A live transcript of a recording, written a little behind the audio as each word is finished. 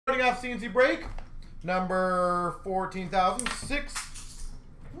autograph CNC break. Number 14,006.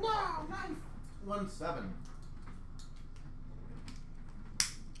 No, 917.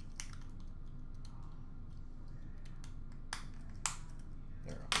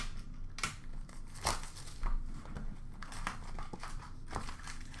 There we go.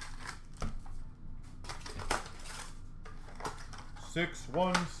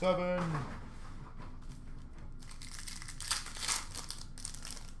 617.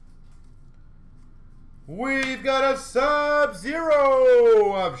 We've got a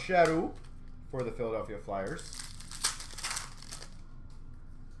Sub-Zero of Shadow for the Philadelphia Flyers.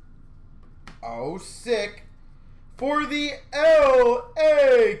 Oh, sick. For the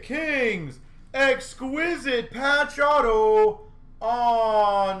LA Kings, exquisite patch auto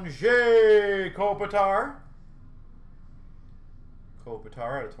on Jay Kopitar.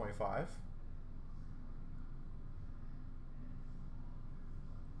 Kopitar out of 25.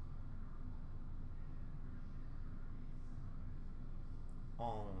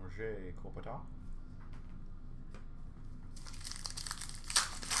 Jay Kopitar.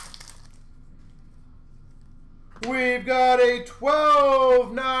 We've got a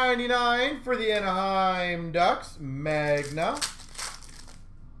 $12.99 for the Anaheim Ducks, Magna.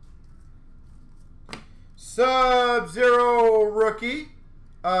 Sub-Zero rookie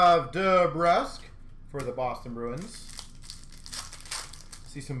of DeBrusk for the Boston Bruins.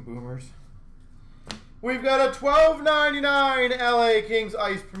 See some boomers. We've got a $12.99 LA Kings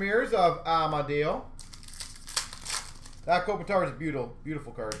Ice Premiers of Amadeo. That Kopitar is a beautiful,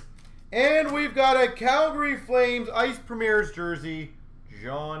 beautiful card. And we've got a Calgary Flames Ice Premiers jersey,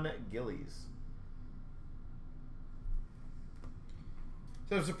 John Gillies.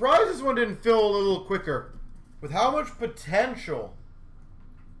 So I'm surprised this one didn't fill a little quicker. With how much potential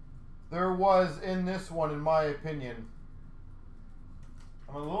there was in this one, in my opinion.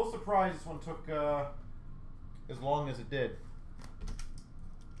 I'm a little surprised this one took as long as it did.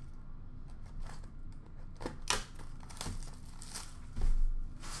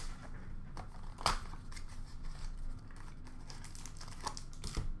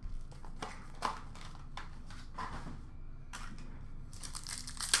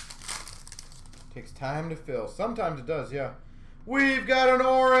 Takes time to fill. Sometimes it does, yeah. We've got an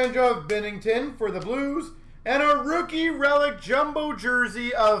orange of Binnington for the Blues and a rookie relic jumbo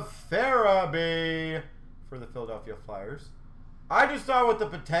jersey of Farabee for the Philadelphia Flyers. I just thought with the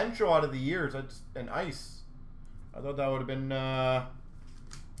potential out of the years, and ice, I thought that would have been a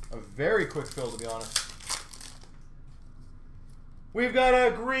very quick fill, to be honest. We've got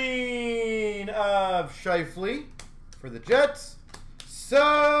a green of Scheifele for the Jets.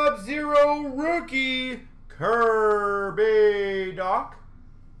 Sub-Zero rookie Kirby Doc.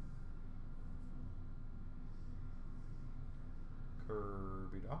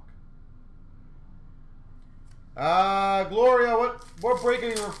 Gloria, what break are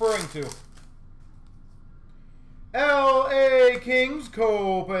you referring to? LA Kings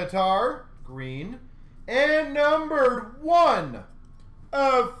Kopitar, green, and numbered 1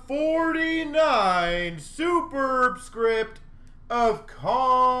 of 49, superb script of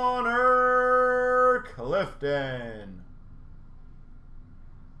Connor Clifton.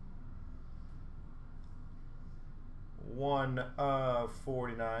 1 of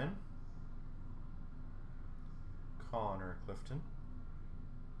 49. Connor Clifton.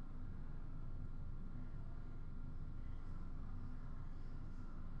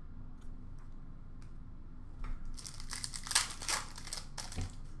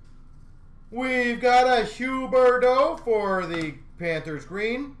 We've got a Huberdeau for the Panthers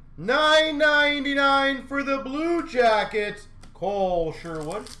green. $9.99 for the Blue Jackets, Cole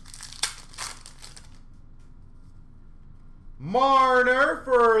Sherwood. Marner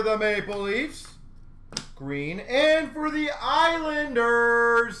for the Maple Leafs, green. And for the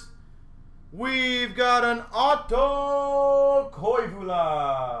Islanders, we've got an Otto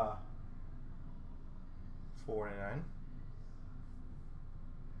Koivula. $4.99.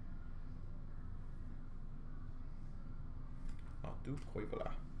 Otto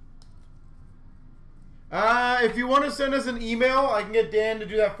Koivula. If you want to send us an email, I can get Dan to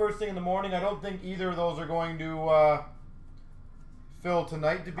do that first thing in the morning. I don't think either of those are going to fill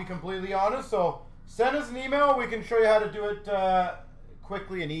tonight, to be completely honest. So send us an email. We can show you how to do it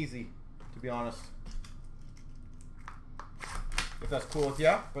quickly and easy, to be honest. If that's cool with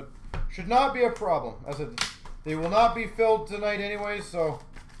you. But should not be a problem. As I said, they will not be filled tonight anyway, so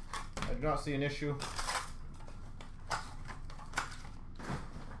I do not see an issue.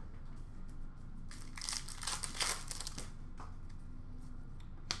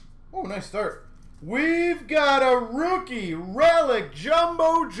 Oh, nice start. We've got a rookie relic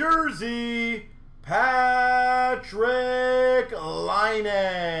jumbo jersey, Patrick Laine.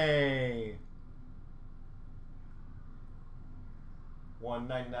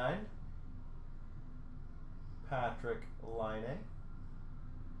 199. Patrick Laine.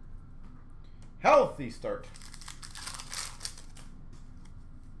 Healthy start.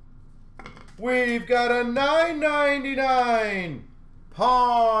 We've got a $9.99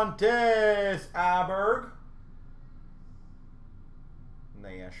 Pontus Aberg,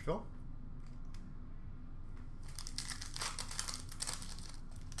 Nashville.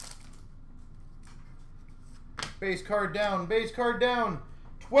 Base card down, base card down.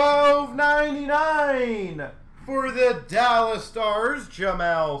 $12.99 for the Dallas Stars,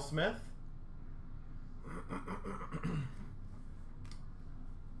 Jamal Smith.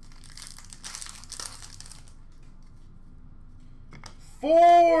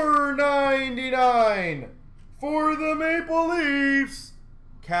 $4.99 for the Maple Leafs,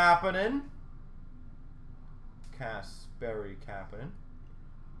 Kapanen. Kasperi Kapanen.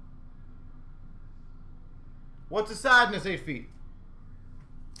 What's a sadness, 8 feet?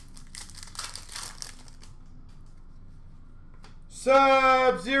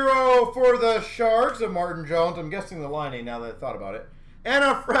 Sub-Zero for the Sharks of Martin Jones. I'm guessing the Laine now that I thought about it. And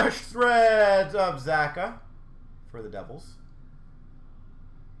a fresh threads of Zaka for the Devils.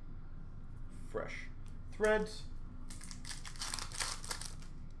 Fresh threads.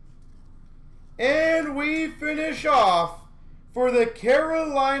 And we finish off for the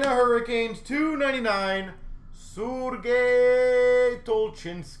Carolina Hurricanes, $2.99, Sergei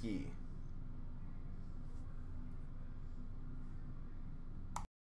Tolchinsky.